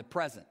power in the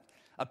present.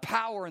 A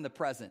power in the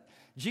present.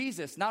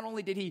 Jesus, not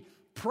only did he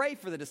pray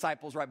for the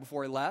disciples right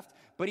before he left,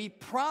 but he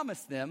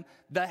promised them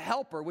the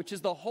helper, which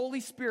is the Holy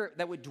Spirit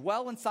that would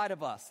dwell inside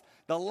of us.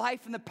 The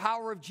life and the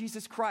power of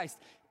Jesus Christ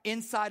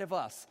inside of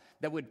us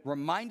that would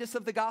remind us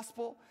of the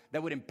gospel,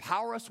 that would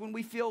empower us when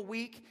we feel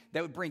weak,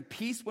 that would bring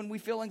peace when we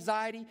feel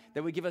anxiety,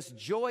 that would give us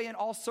joy in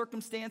all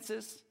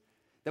circumstances,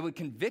 that would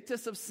convict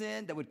us of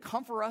sin, that would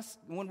comfort us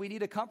when we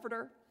need a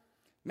comforter.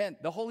 Man,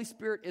 the Holy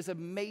Spirit is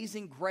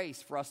amazing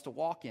grace for us to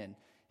walk in,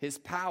 his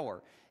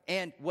power.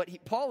 And what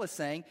Paul is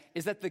saying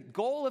is that the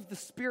goal of the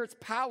Spirit's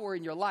power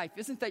in your life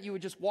isn't that you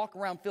would just walk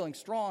around feeling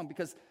strong,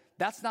 because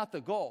that's not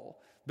the goal.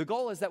 The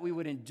goal is that we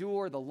would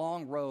endure the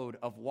long road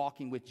of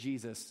walking with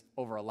Jesus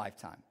over a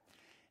lifetime.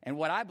 And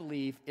what I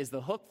believe is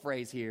the hook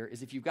phrase here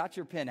is, if you've got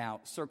your pen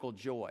out, circle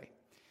joy.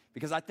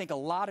 Because I think a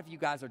lot of you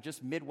guys are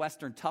just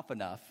Midwestern tough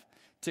enough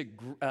to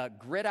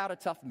grit out a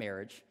tough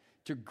marriage,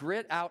 to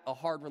grit out a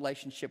hard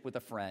relationship with a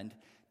friend,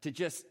 to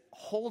just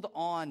hold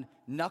on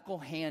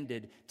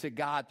knuckle-handed to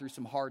God through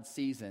some hard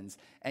seasons.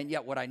 And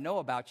yet what I know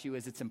about you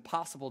is it's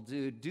impossible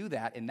to do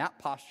that in that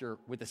posture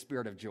with the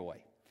spirit of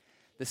joy.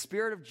 The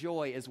spirit of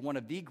joy is one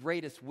of the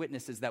greatest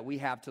witnesses that we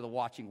have to the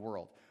watching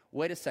world.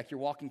 Wait a sec, you're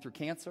walking through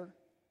cancer?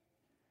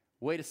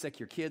 Wait a sec,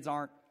 your kids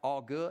aren't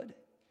all good?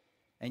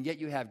 And yet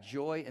you have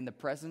joy in the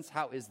presence?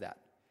 How is that?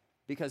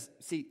 Because,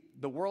 see,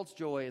 the world's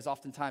joy is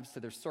oftentimes to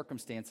their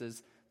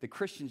circumstances. The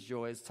Christian's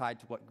joy is tied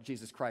to what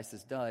Jesus Christ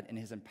has done and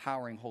his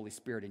empowering Holy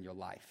Spirit in your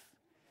life.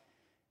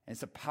 And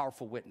it's a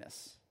powerful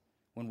witness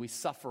when we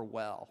suffer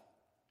well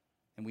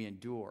and we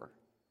endure,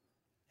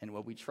 and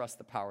when we trust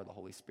the power of the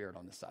Holy Spirit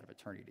on this side of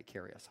eternity to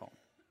carry us home.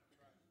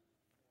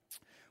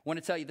 I want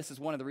to tell you, this is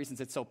one of the reasons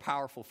it's so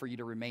powerful for you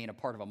to remain a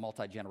part of a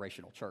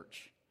multi-generational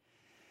church.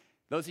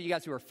 Those of you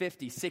guys who are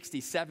 50,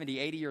 60, 70,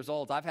 80 years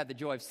old, I've had the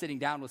joy of sitting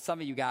down with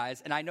some of you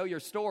guys, and I know your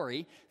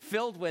story,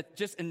 filled with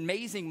just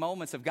amazing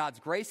moments of God's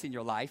grace in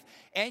your life,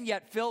 and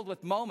yet filled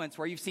with moments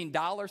where you've seen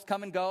dollars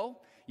come and go,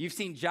 you've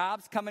seen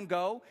jobs come and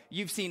go,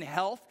 you've seen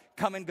health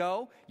come and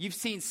go, you've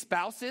seen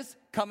spouses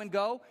come and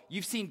go,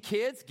 you've seen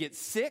kids get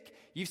sick,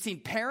 you've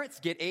seen parents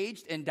get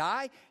aged and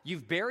die,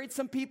 you've buried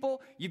some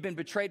people, you've been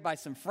betrayed by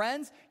some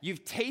friends,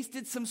 you've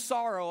tasted some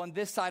sorrow on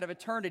this side of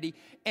eternity,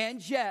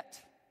 and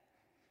yet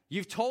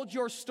you've told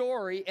your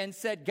story and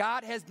said,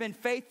 God has been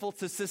faithful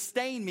to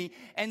sustain me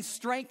and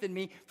strengthen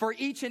me for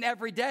each and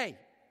every day.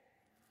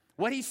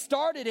 What he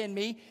started in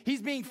me,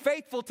 he's being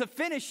faithful to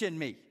finish in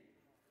me.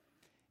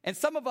 And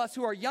some of us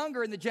who are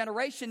younger in the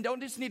generation don't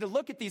just need to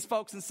look at these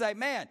folks and say,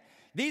 man,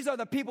 these are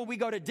the people we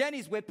go to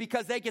Denny's with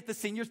because they get the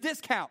seniors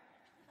discount.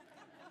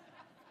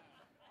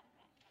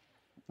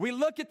 We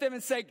look at them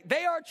and say,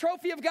 they are a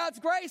trophy of God's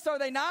grace, are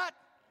they not?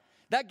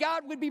 That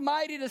God would be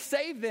mighty to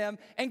save them,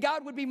 and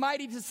God would be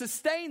mighty to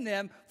sustain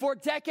them for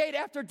decade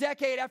after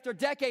decade after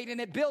decade,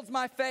 and it builds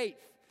my faith,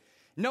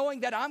 knowing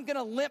that I'm going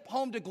to limp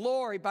home to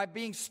glory by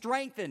being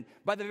strengthened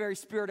by the very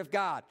Spirit of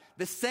God.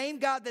 The same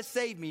God that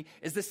saved me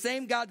is the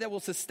same God that will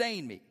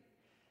sustain me.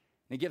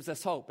 And it gives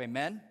us hope,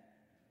 amen?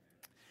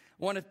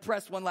 I want to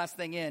press one last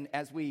thing in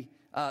as we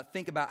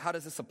think about how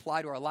does this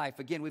apply to our life.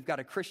 Again, we've got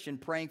a Christian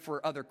praying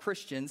for other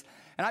Christians.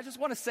 And I just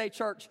want to say,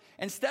 church,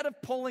 instead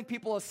of pulling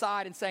people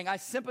aside and saying, I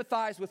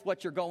sympathize with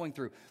what you're going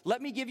through,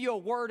 let me give you a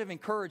word of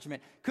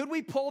encouragement. Could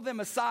we pull them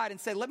aside and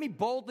say, let me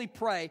boldly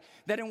pray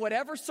that in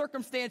whatever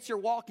circumstance you're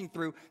walking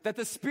through, that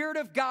the Spirit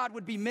of God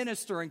would be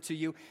ministering to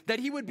you, that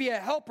He would be a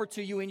helper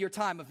to you in your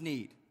time of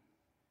need?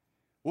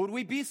 Would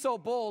we be so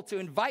bold to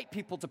invite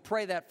people to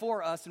pray that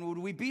for us? And would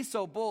we be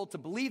so bold to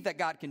believe that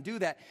God can do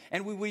that?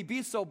 And would we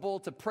be so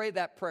bold to pray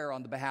that prayer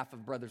on the behalf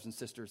of brothers and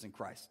sisters in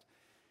Christ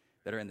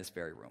that are in this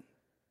very room?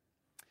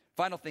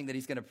 Final thing that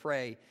he's going to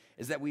pray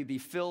is that we be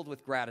filled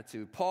with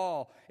gratitude.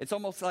 Paul, it's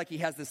almost like he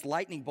has this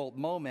lightning bolt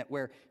moment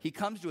where he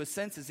comes to his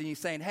senses and he's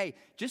saying, hey,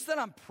 just that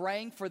I'm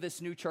praying for this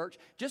new church,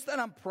 just that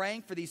I'm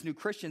praying for these new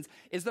Christians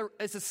is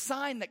a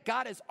sign that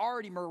God has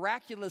already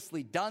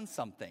miraculously done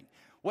something.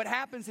 What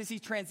happens is he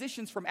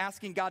transitions from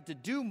asking God to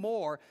do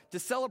more to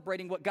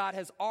celebrating what God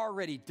has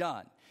already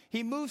done.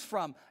 He moves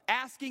from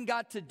asking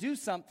God to do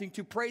something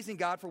to praising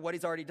God for what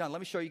He's already done. Let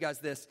me show you guys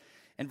this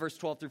in verse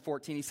 12 through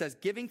 14. He says,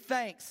 giving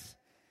thanks.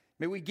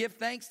 May we give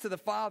thanks to the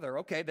Father.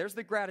 Okay, there's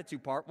the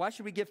gratitude part. Why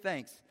should we give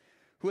thanks?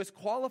 Who has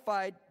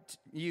qualified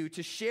you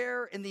to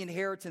share in the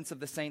inheritance of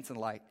the saints in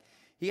light.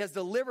 He has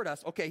delivered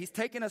us. Okay, He's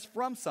taken us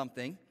from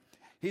something.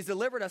 He's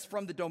delivered us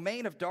from the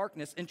domain of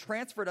darkness and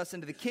transferred us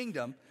into the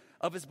kingdom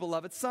of His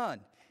beloved Son,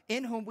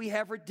 in whom we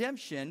have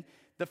redemption,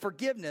 the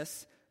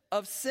forgiveness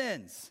of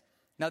sins.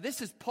 Now,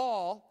 this is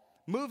Paul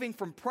moving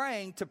from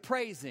praying to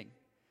praising,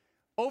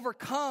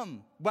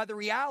 overcome by the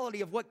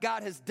reality of what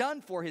God has done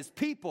for His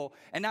people,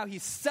 and now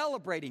he's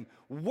celebrating,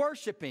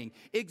 worshiping,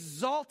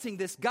 exalting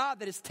this God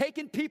that has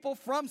taken people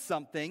from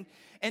something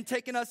and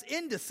taken us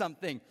into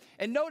something.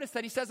 And notice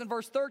that he says in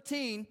verse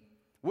 13,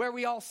 where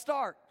we all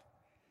start,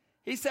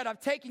 he said,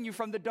 I've taken you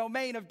from the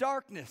domain of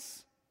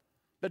darkness.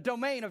 The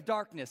domain of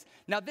darkness.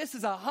 Now, this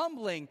is a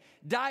humbling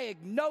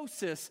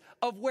diagnosis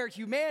of where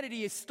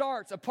humanity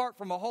starts apart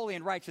from a holy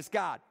and righteous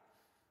God.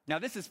 Now,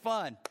 this is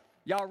fun.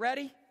 Y'all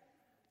ready?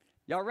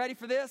 Y'all ready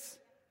for this?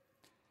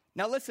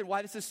 Now, listen,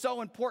 why this is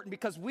so important,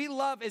 because we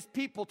love as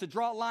people to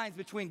draw lines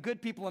between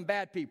good people and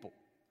bad people.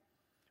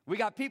 We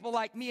got people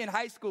like me in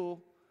high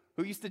school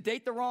who used to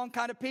date the wrong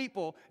kind of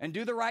people and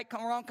do the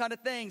wrong kind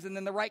of things, and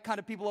then the right kind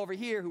of people over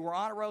here who were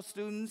honor roll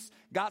students,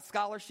 got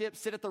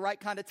scholarships, sit at the right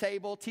kind of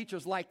table,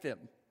 teachers like them.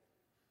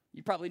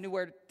 You probably knew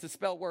where to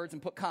spell words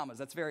and put commas.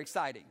 That's very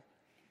exciting.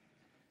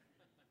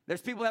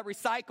 There's people that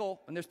recycle,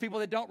 and there's people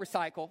that don't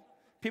recycle.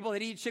 People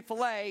that eat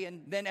Chick-fil-A,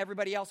 and then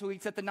everybody else who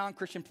eats at the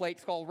non-Christian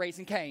plates called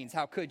Raising Cane's.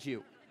 How could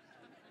you?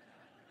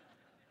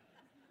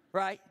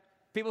 Right?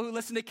 People who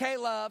listen to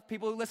K-Love,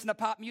 people who listen to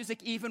pop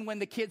music even when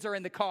the kids are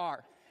in the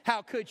car.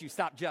 How could you?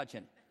 Stop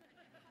judging.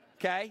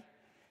 Okay?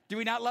 Do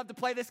we not love to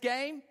play this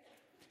game?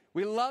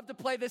 We love to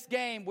play this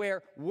game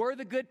where we're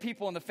the good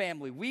people in the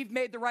family. We've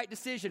made the right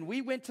decision.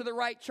 We went to the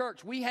right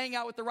church. We hang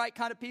out with the right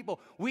kind of people.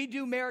 We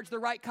do marriage the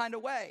right kind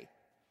of way.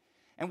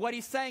 And what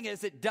he's saying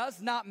is it does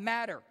not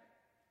matter.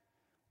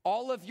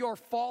 All of your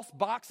false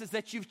boxes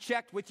that you've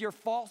checked with your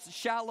false,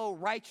 shallow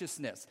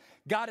righteousness,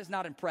 God is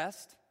not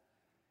impressed.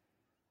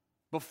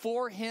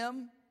 Before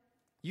Him,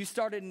 you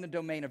started in the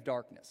domain of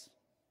darkness.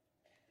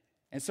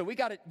 And so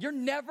you're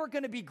never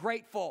going to be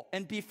grateful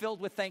and be filled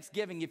with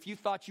thanksgiving if you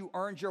thought you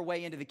earned your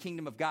way into the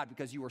kingdom of God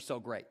because you were so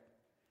great.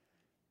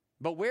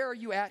 But where are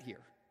you at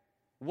here?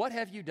 What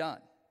have you done?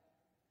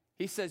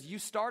 He says you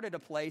started a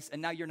place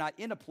and now you're not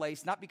in a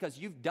place, not because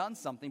you've done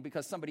something,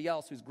 because somebody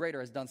else who's greater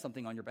has done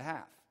something on your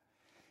behalf.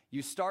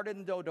 You started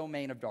in the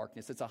domain of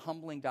darkness. It's a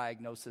humbling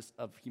diagnosis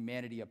of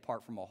humanity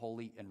apart from a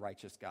holy and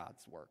righteous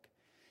God's work.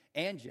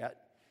 And yet,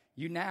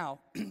 you now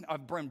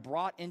have been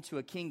brought into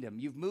a kingdom.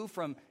 You've moved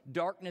from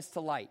darkness to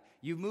light.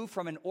 You've moved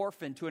from an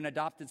orphan to an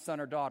adopted son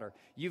or daughter.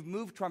 You've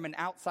moved from an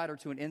outsider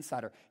to an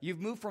insider.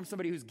 You've moved from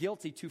somebody who's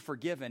guilty to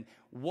forgiven.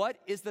 What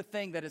is the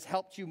thing that has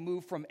helped you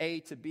move from A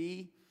to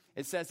B?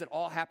 It says it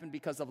all happened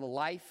because of the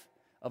life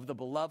of the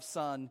beloved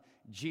Son,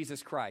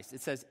 Jesus Christ.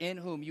 It says, in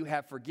whom you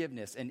have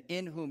forgiveness and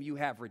in whom you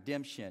have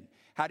redemption.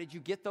 How did you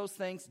get those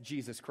things?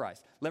 Jesus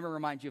Christ. Let me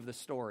remind you of the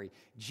story.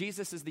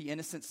 Jesus is the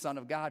innocent Son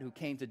of God who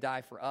came to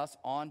die for us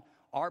on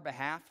our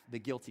behalf, the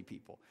guilty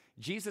people.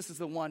 Jesus is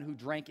the one who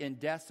drank in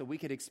death so we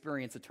could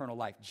experience eternal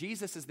life.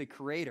 Jesus is the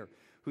creator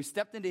who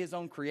stepped into his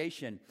own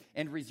creation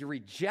and was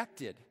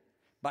rejected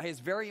by his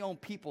very own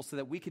people so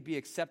that we could be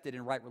accepted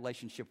in right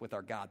relationship with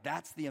our God.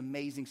 That's the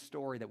amazing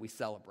story that we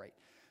celebrate.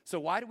 So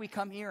why do we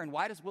come here, and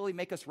why does Willie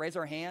make us raise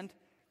our hand?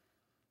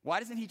 Why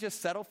doesn't he just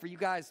settle for you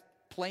guys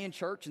playing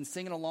church and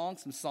singing along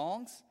some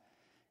songs?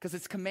 Because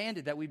it's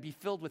commanded that we be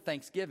filled with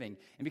thanksgiving.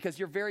 And because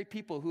you're very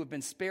people who have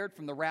been spared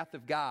from the wrath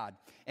of God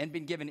and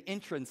been given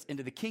entrance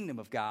into the kingdom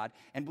of God,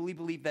 and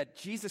believe that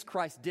Jesus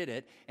Christ did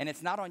it, and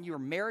it's not on your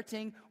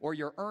meriting or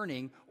your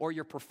earning or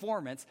your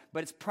performance,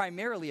 but it's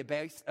primarily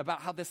based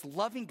about how this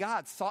loving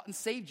God sought and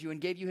saved you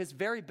and gave you his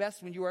very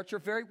best when you were at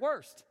your very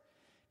worst.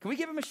 Can we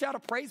give him a shout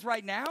of praise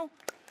right now?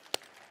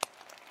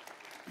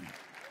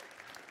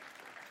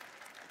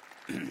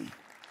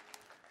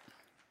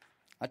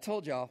 I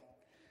told y'all,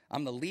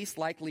 I'm the least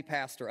likely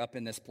pastor up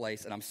in this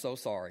place, and I'm so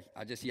sorry.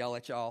 I just yell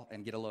at y'all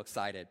and get a little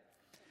excited.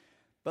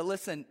 But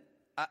listen,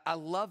 I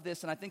love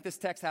this, and I think this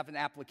text has an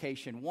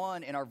application.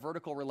 One, in our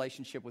vertical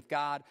relationship with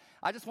God.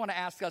 I just want to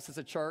ask us as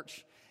a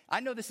church, I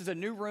know this is a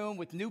new room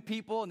with new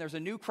people, and there's a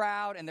new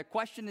crowd, and the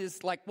question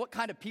is, like, what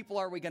kind of people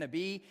are we going to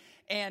be?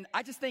 And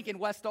I just think in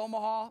West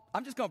Omaha,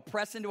 I'm just going to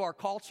press into our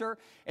culture,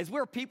 as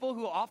we're people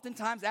who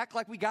oftentimes act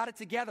like we got it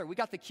together. We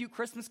got the cute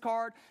Christmas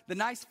card, the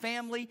nice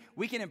family.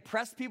 We can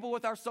impress people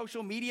with our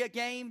social media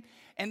game,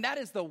 and that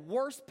is the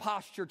worst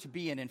posture to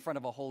be in front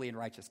of a holy and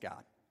righteous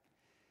God.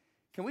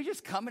 Can we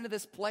just come into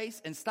this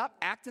place and stop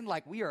acting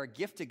like we are a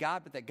gift to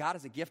God, but that God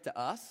is a gift to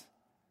us?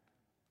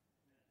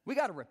 We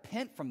got to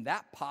repent from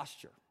that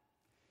posture.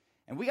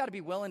 And we got to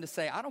be willing to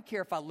say, I don't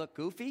care if I look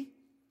goofy.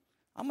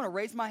 I'm going to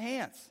raise my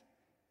hands.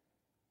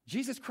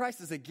 Jesus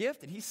Christ is a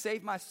gift, and he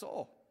saved my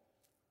soul.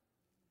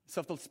 So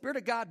if the Spirit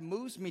of God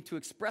moves me to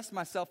express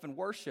myself in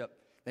worship,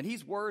 then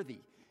he's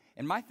worthy.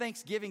 And my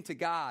thanksgiving to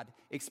God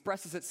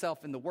expresses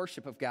itself in the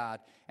worship of God.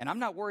 And I'm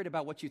not worried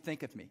about what you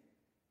think of me.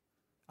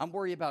 I'm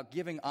worried about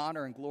giving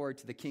honor and glory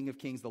to the King of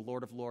Kings, the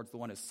Lord of Lords, the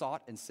one who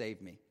sought and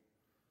saved me,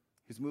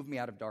 who's moved me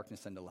out of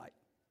darkness into light.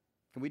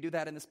 Can we do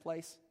that in this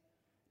place?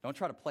 Don't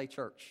try to play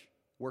church.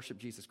 Worship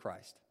Jesus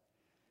Christ.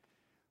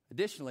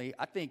 Additionally,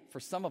 I think for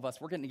some of us,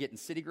 we're going to get in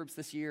city groups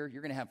this year.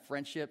 You're going to have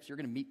friendships. You're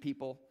going to meet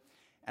people.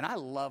 And I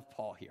love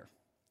Paul here.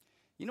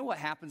 You know what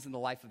happens in the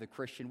life of the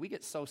Christian? We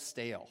get so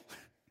stale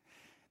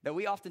that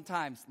we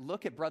oftentimes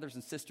look at brothers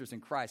and sisters in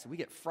Christ, and we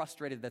get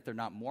frustrated that they're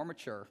not more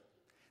mature,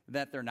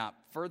 that they're not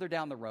further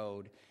down the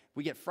road.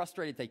 We get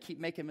frustrated they keep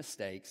making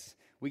mistakes.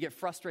 We get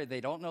frustrated they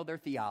don't know their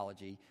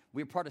theology.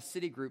 We're part of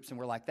city groups, and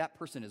we're like, that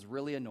person is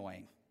really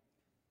annoying.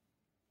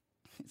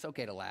 It's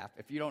okay to laugh.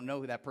 If you don't know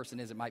who that person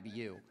is, it might be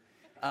you.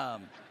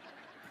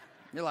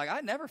 You're like,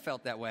 I never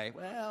felt that way.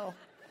 Well,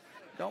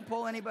 don't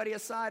pull anybody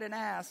aside and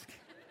ask.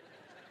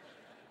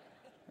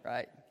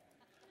 Right?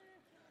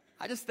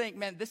 I just think,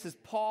 man, this is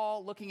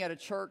Paul looking at a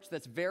church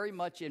that's very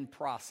much in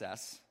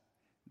process.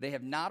 They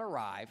have not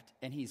arrived,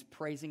 and he's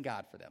praising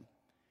God for them.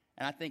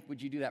 And I think,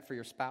 would you do that for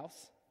your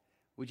spouse?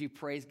 Would you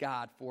praise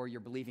God for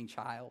your believing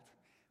child?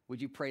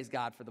 Would you praise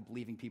God for the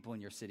believing people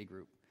in your city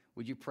group?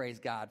 Would you praise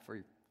God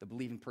for the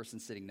believing person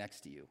sitting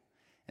next to you?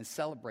 And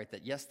celebrate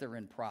that, yes, they're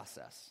in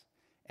process,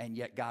 and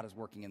yet God is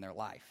working in their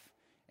life.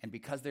 And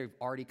because they've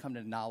already come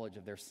to knowledge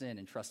of their sin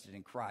and trusted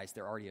in Christ,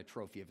 they're already a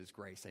trophy of his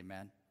grace,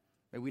 amen?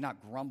 May we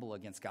not grumble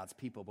against God's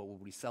people, but will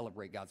we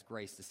celebrate God's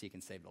grace to seek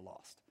and save the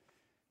lost?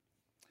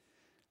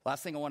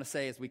 Last thing I want to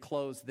say as we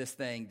close this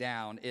thing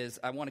down is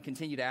I want to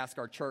continue to ask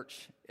our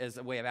church as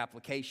a way of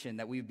application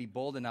that we would be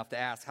bold enough to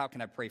ask, how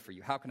can I pray for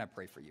you? How can I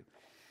pray for you?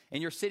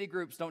 In your city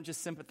groups, don't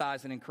just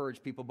sympathize and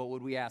encourage people, but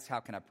would we ask,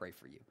 how can I pray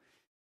for you?